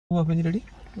When you ready?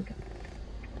 Okay.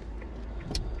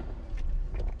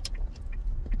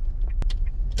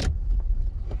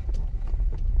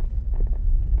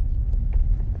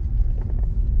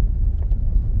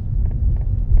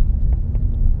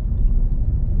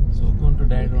 So going to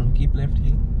die round, keep left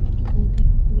here. Okay.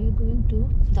 We are going to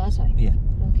the side. Yeah.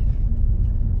 Okay.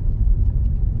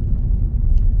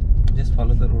 Just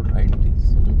follow the road right,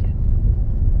 please. Okay.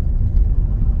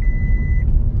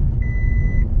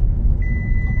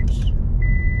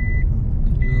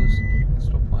 Use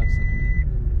stop for a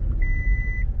second.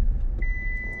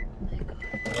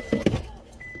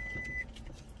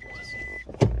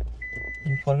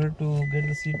 You forgot to get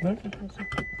the seat belt?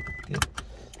 Okay.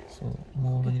 So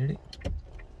move when you're ready.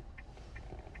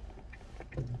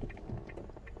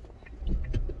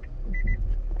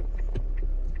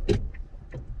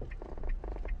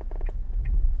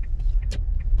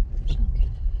 Okay.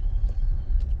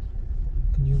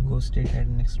 Can you go straight ahead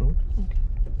next road? Okay.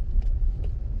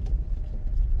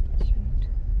 Straight.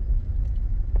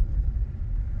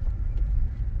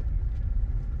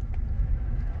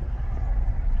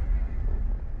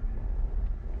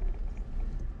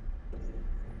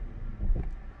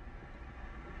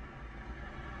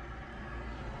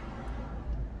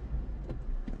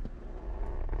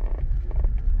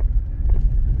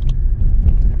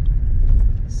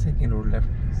 Second road left,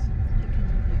 please.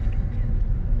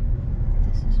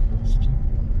 This is first.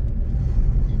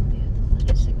 And the other one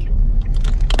is second.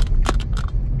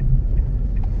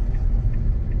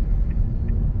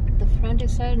 The front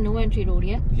is side, no entry road,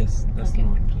 yeah? Yes, that's Okay. the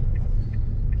one.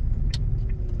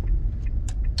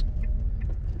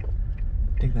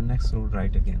 Take the next road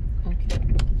right again. Okay.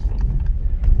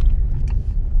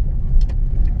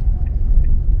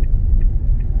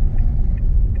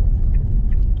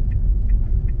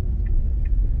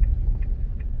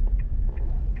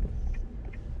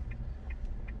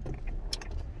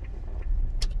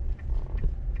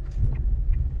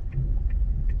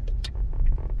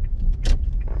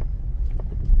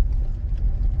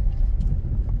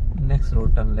 Next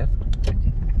road, turn left.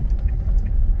 Okay.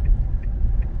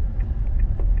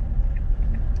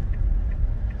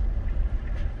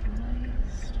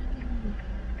 Nice.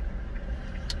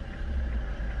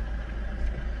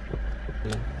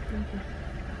 Yeah. Okay.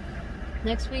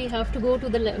 Next we have to go to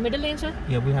the middle lane, sir?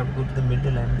 Yeah, we have to go to the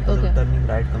middle lane because Okay. of turning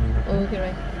right coming up. Okay,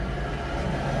 right.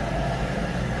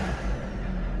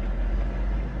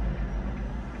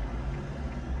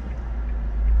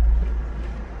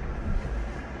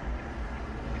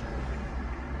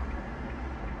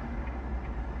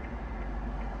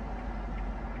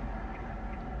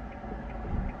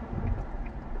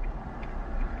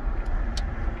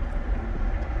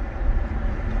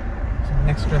 So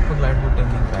next traffic light will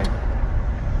turning right.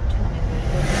 Turning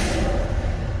right.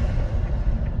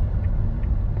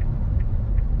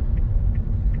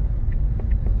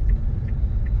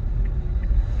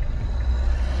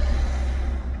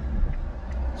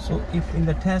 So if in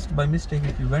the test by mistake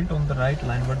if you went on the right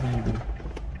line, what will you do?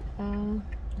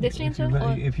 This lane, If sir? you,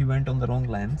 Or if you went on the wrong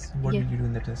lines, what Yeah. will you do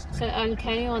in the test? so I'll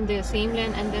carry on the same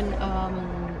lane, and then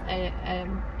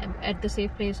at the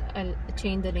safe place I'll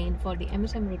change the lane for the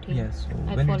MSM routine. Yes. So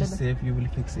I'll when it follow is the- safe, you will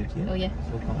fix it. Yeah. Oh, yeah.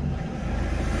 So come on.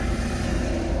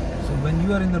 So when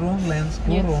you are in the wrong lanes,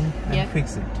 go Yeah. wrong and Yeah.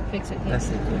 fix it. Fix it. Yeah. That's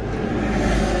it.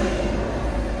 Yeah.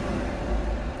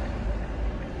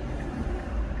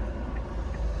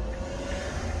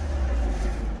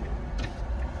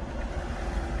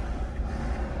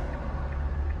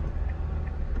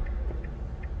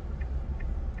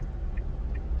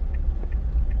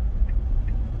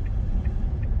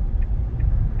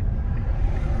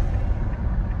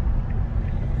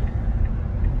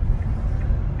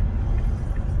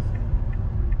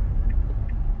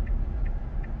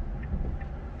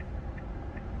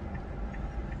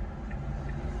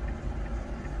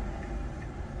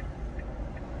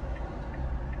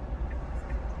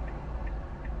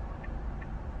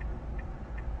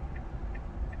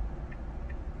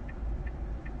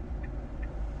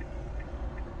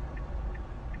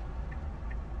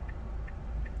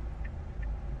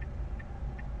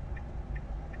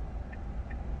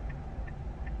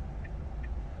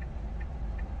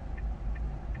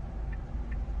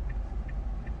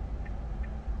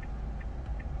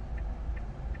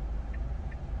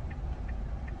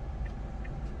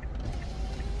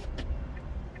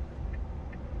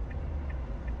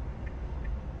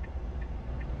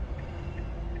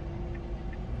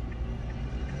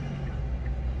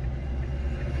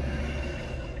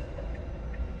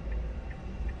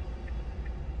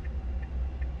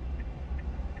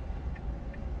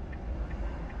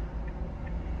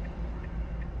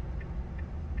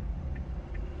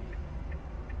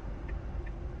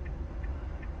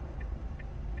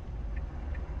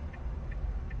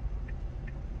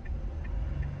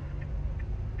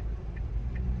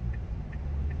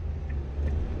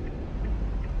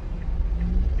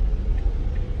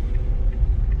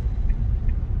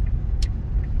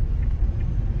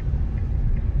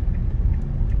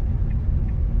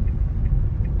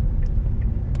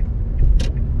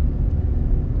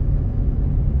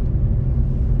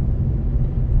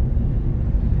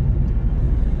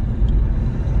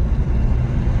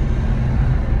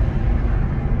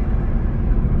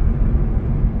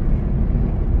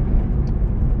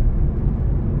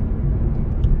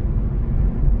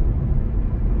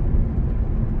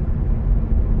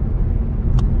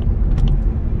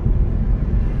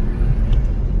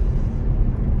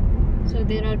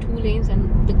 there are 2 lanes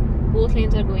and both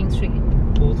lanes are going straight.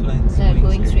 Both lines They are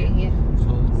going straight. Yeah.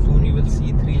 So soon you will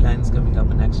see 3 lines coming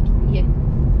up next. Yeah.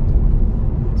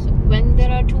 So when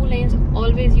there are 2 lanes,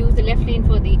 always use the left lane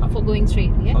for going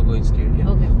straight. Yeah. For going straight. Yeah.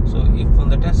 Okay. So if on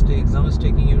the test day exam is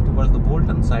taking you towards the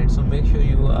Bolton side, so make sure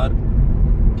you are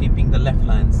keeping the left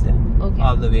lines, yeah, Okay.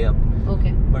 all the way up.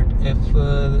 Okay. But if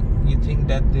you think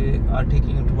that they are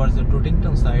taking you towards the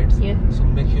Totingtom sides, Yeah. so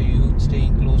make sure you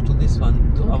staying close to this one.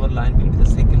 So Okay. our line will be the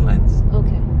second lines.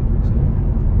 Okay.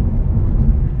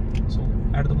 So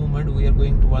at the moment we are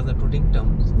going towards the Totingtom.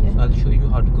 Yeah. So I'll show you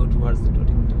how to go towards the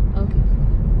Totingtom. Okay.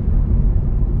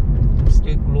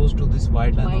 Stay close to this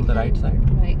white line on the right side.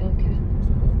 Right. Okay.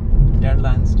 That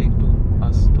lines take to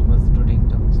us towards the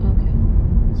Totingtom. Okay.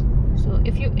 So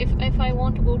if I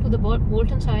want to go to the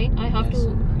Bolton side, I have Yes, to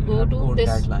you go have to to go this.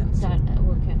 that lines.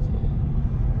 Okay.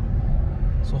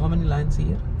 So how many lines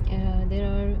here? There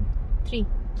are 3.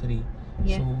 3.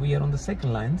 Yeah. So we are on the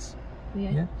second lines.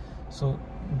 Yeah. Yeah. So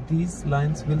these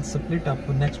lines will split up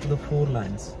next to the 4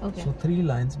 lines. Okay. So 3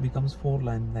 lines becomes 4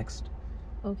 lines next.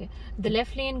 Okay. The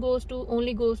left lane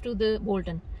only goes to the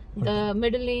Bolton. The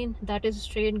middle lane, that is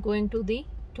straight going to the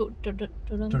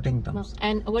Totingtoms.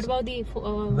 And what about the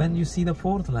When you see the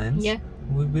 4th lines, Yeah.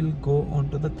 we will go on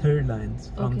to the 3rd lines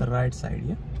from Okay. the right side.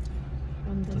 Yeah.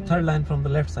 from The the 3rd line from the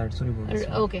left side. Sorry about this.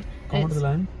 Okay. Come on to the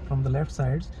line from the left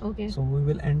sides. Okay. So we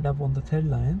will end up on the 3rd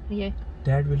line. Yeah.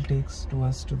 That will take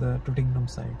us to the Totingtom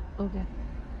side. Okay.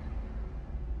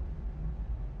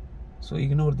 So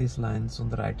ignore these lines on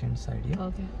the right hand side. Yeah.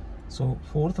 Okay. So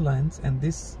 4th lines and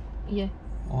this Yeah.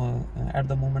 at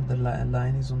the moment the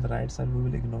line is on the right side, we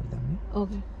will ignore them. Yeah?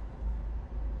 Okay.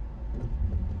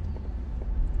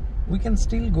 We can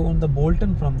still go on the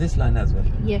Bolton from this line as well,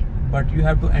 Yeah. but you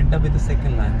have to end up with the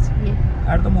second lines.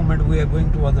 Yeah. At the moment we are going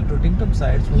towards the Totingtom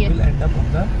side, so Yeah. we will end up on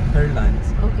the 3rd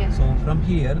lines. Okay. So from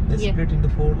here they Yeah. split into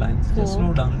 4 lines. Just 4.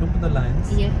 slow down, look to the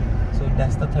lines. Yeah. So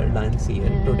that's the 3rd lines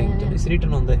here. Totingtom. It's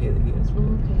written on the here as well.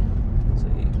 Okay. So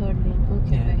yeah. 3rd lane.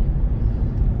 Okay. Yeah. Right.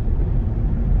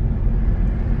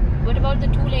 What about the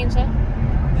 2 lanes, sir?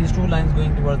 These 2 lines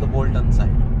going towards the Bolton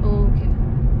side. Okay.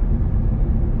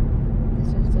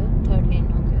 This is the 3rd lane.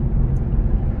 Okay.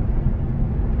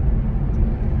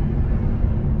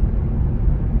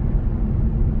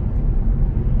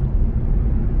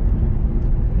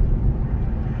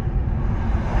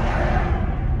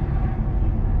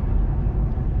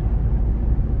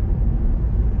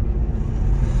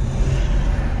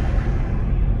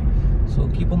 So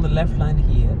keep on the left line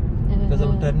here because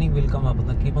our turning will come up.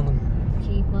 Keep on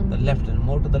Keep on the left and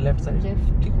more to the left side.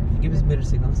 Left. Give us mirror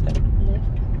signals left.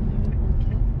 Left.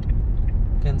 Okay.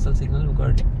 Cancel signal. We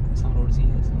got some roads here.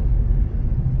 So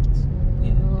So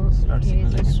Yeah, start here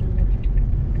is signal just again. left.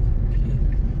 okay.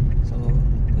 So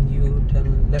can you tell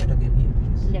left again here,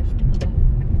 please? Left. Okay.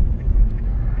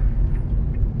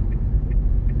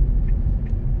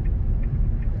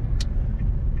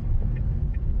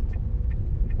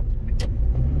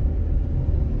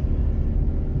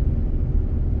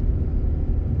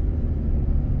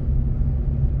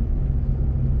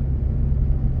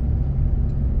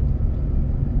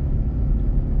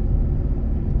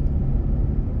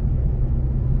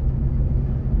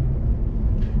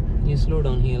 You slow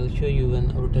down here. I'll show you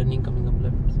when our turning coming up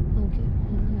left. Okay.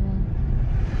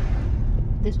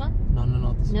 This one?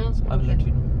 No. This No, one. So I will okay. let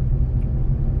you know.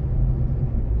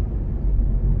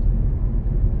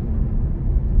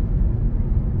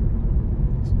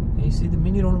 Can you see the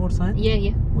mini roundabout sign? Yeah.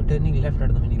 Yeah. We're turning left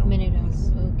at the mini roundabout. Minute round.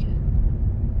 Yes. Okay.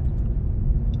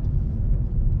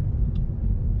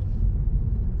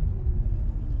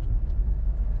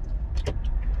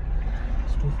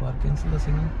 It's too far. Cancel the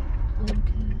signal. Okay.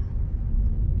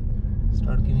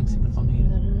 Start giving signal from here.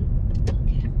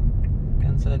 Okay.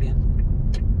 Cancel again.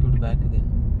 Give it back again.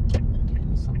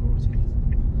 There's some roads here.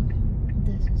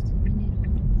 This is the mini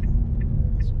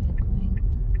roundabout. This way going.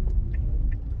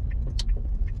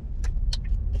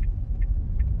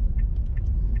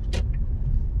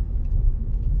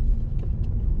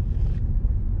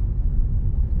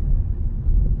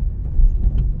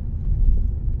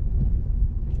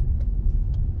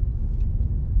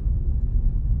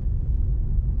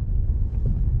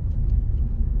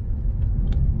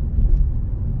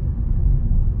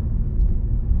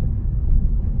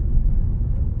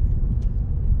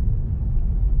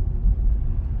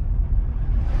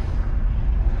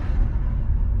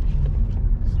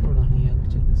 Slow down here.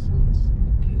 I'll check the signs.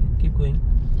 Okay. Keep going.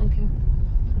 Okay.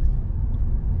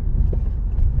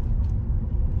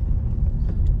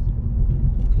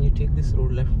 Can you take this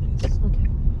road left, please? Okay.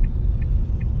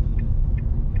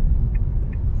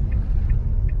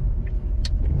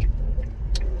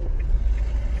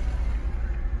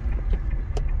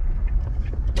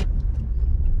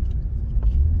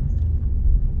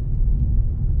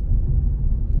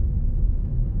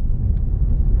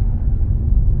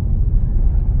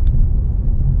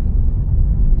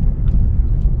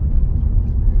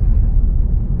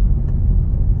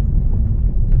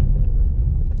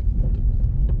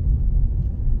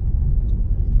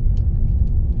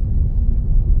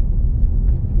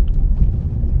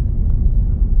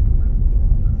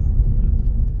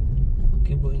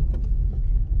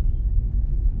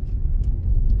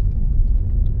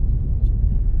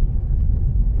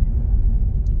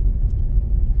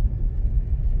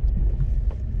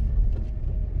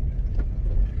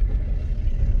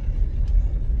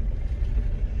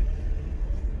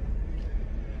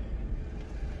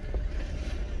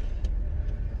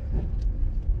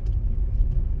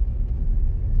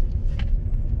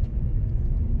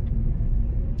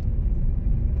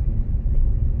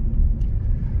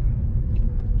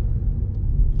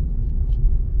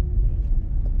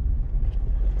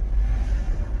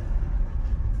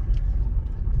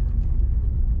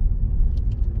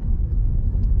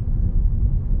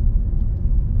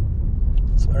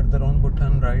 at the roundabout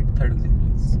turn right, third exit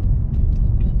please.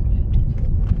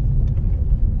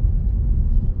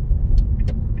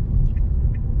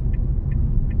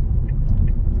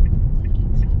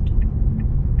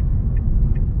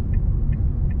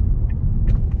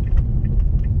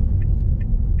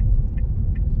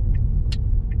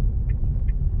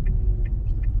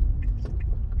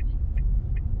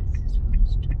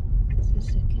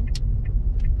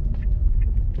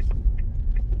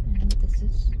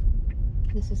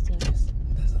 This is third. Yes,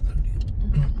 that's the third.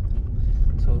 Yeah.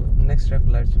 So next traffic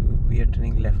lights we are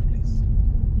turning left please.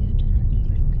 We are turning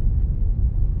left.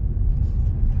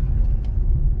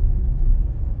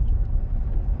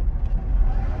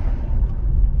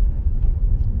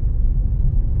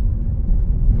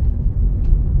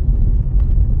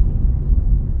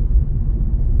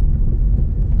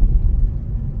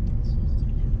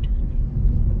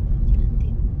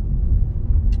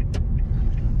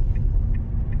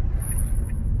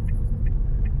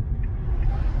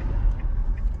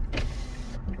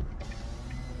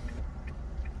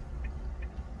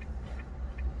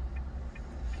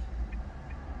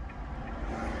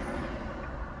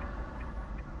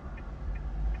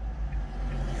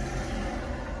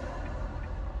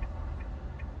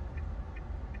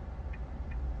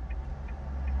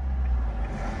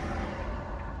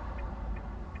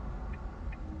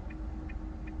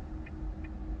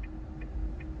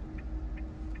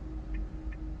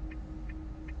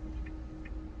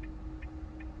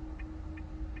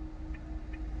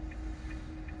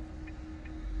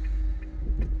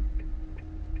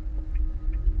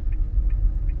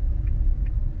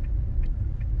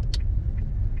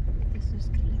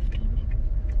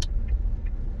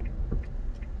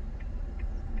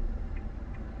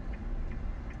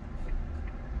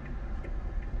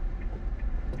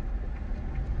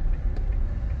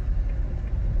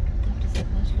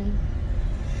 Okay.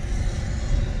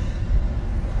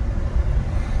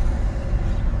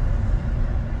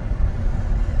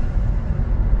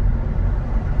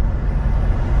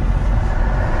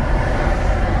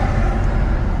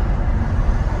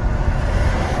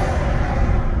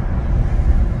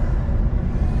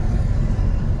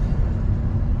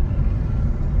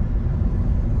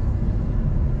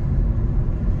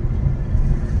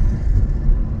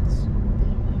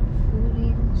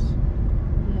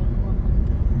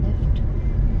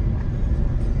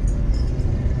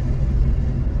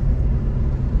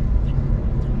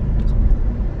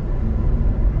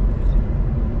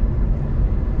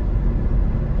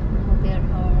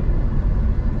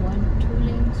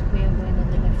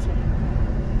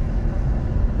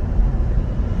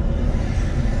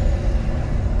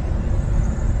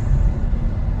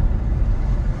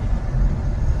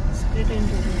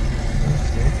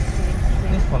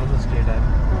 follow the straight arrow.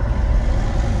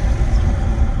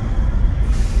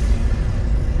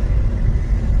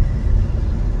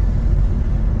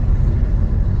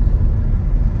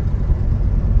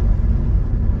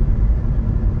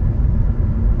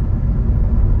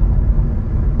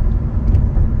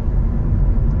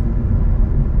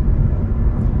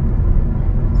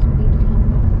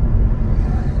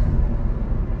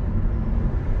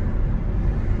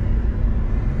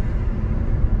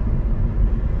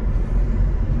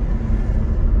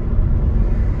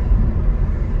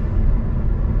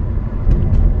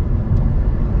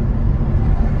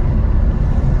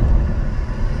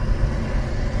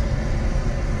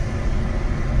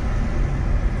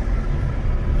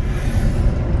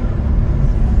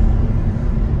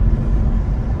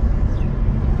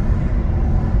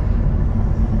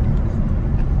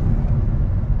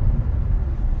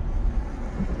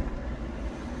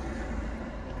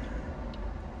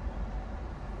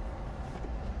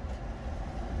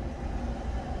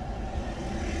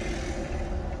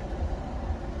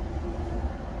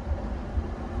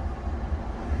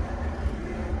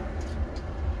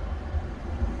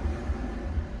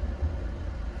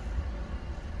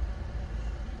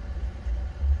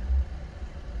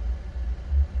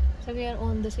 So we are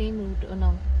on the same route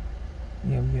now.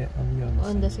 Yeah, we are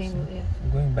On the same route, yeah.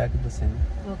 Going back to the same.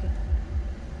 Okay.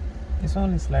 It's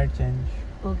only slight change.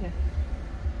 Okay.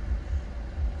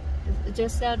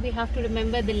 Just that we have to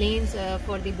remember the lanes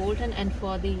for the Bolton and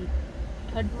for the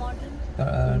third model.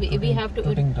 We have to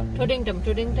Totingtom.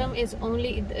 Totingtom is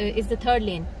only is the third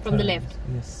lane from the left.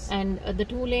 Yes. And the other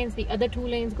two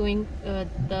lanes going the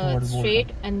Towards straight,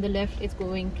 Bolton. and the left is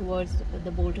going towards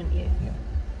the Bolton. Yeah.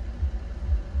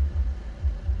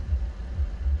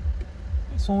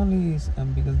 It's only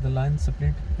because the lines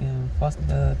split. First,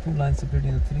 the two lines split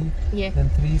into three. Yeah. Then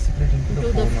three split into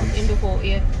four lines. Into four.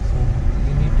 Yeah. So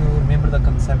you need to remember the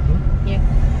concept here. Yeah.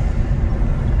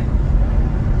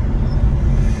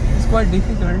 It's quite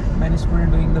difficult. Many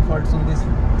students doing the faults on this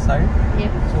side.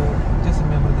 Yeah. So just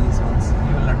remember these ones.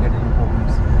 You will not get any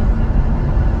problems.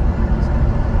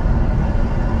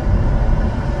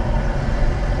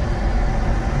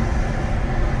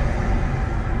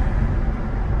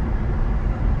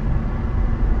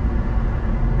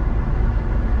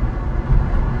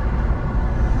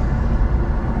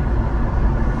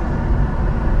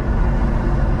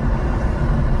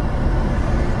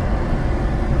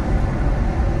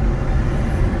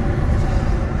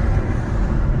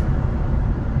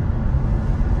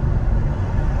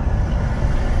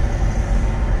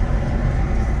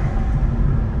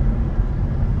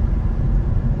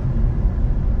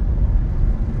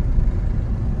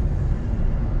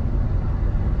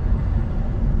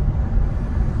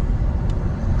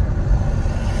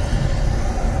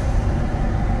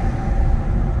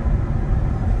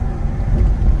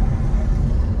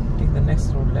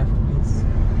 Next road left, please.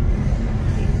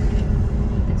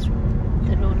 This road,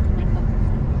 the road coming up.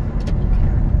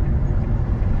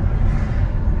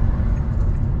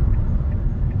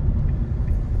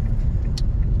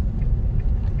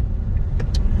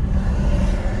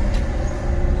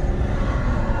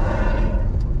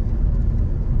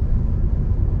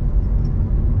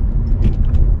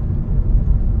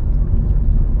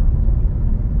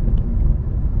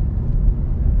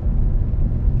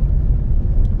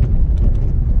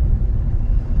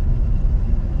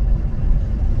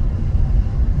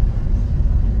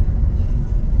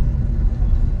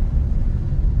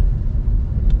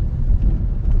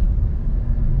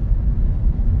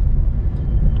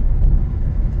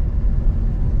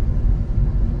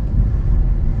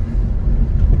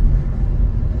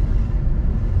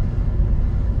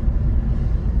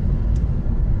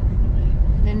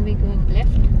 Then we're going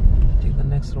left. Take the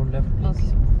next road left, please.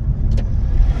 Okay.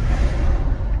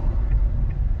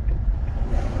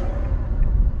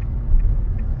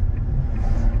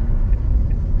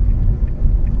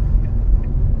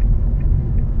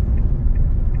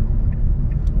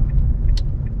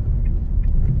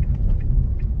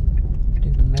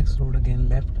 Take the next road again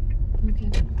left. Okay.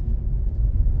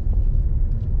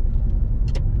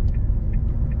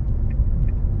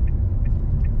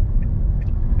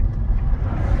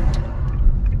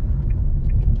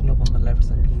 Pull up on the left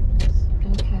side here,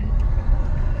 please. Okay.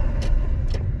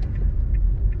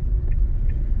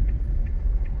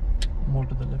 More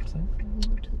to the left side.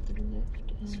 Go to the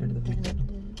left. Straight to the And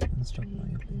wheel. then And stop now,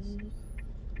 yeah, please.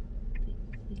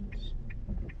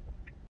 the-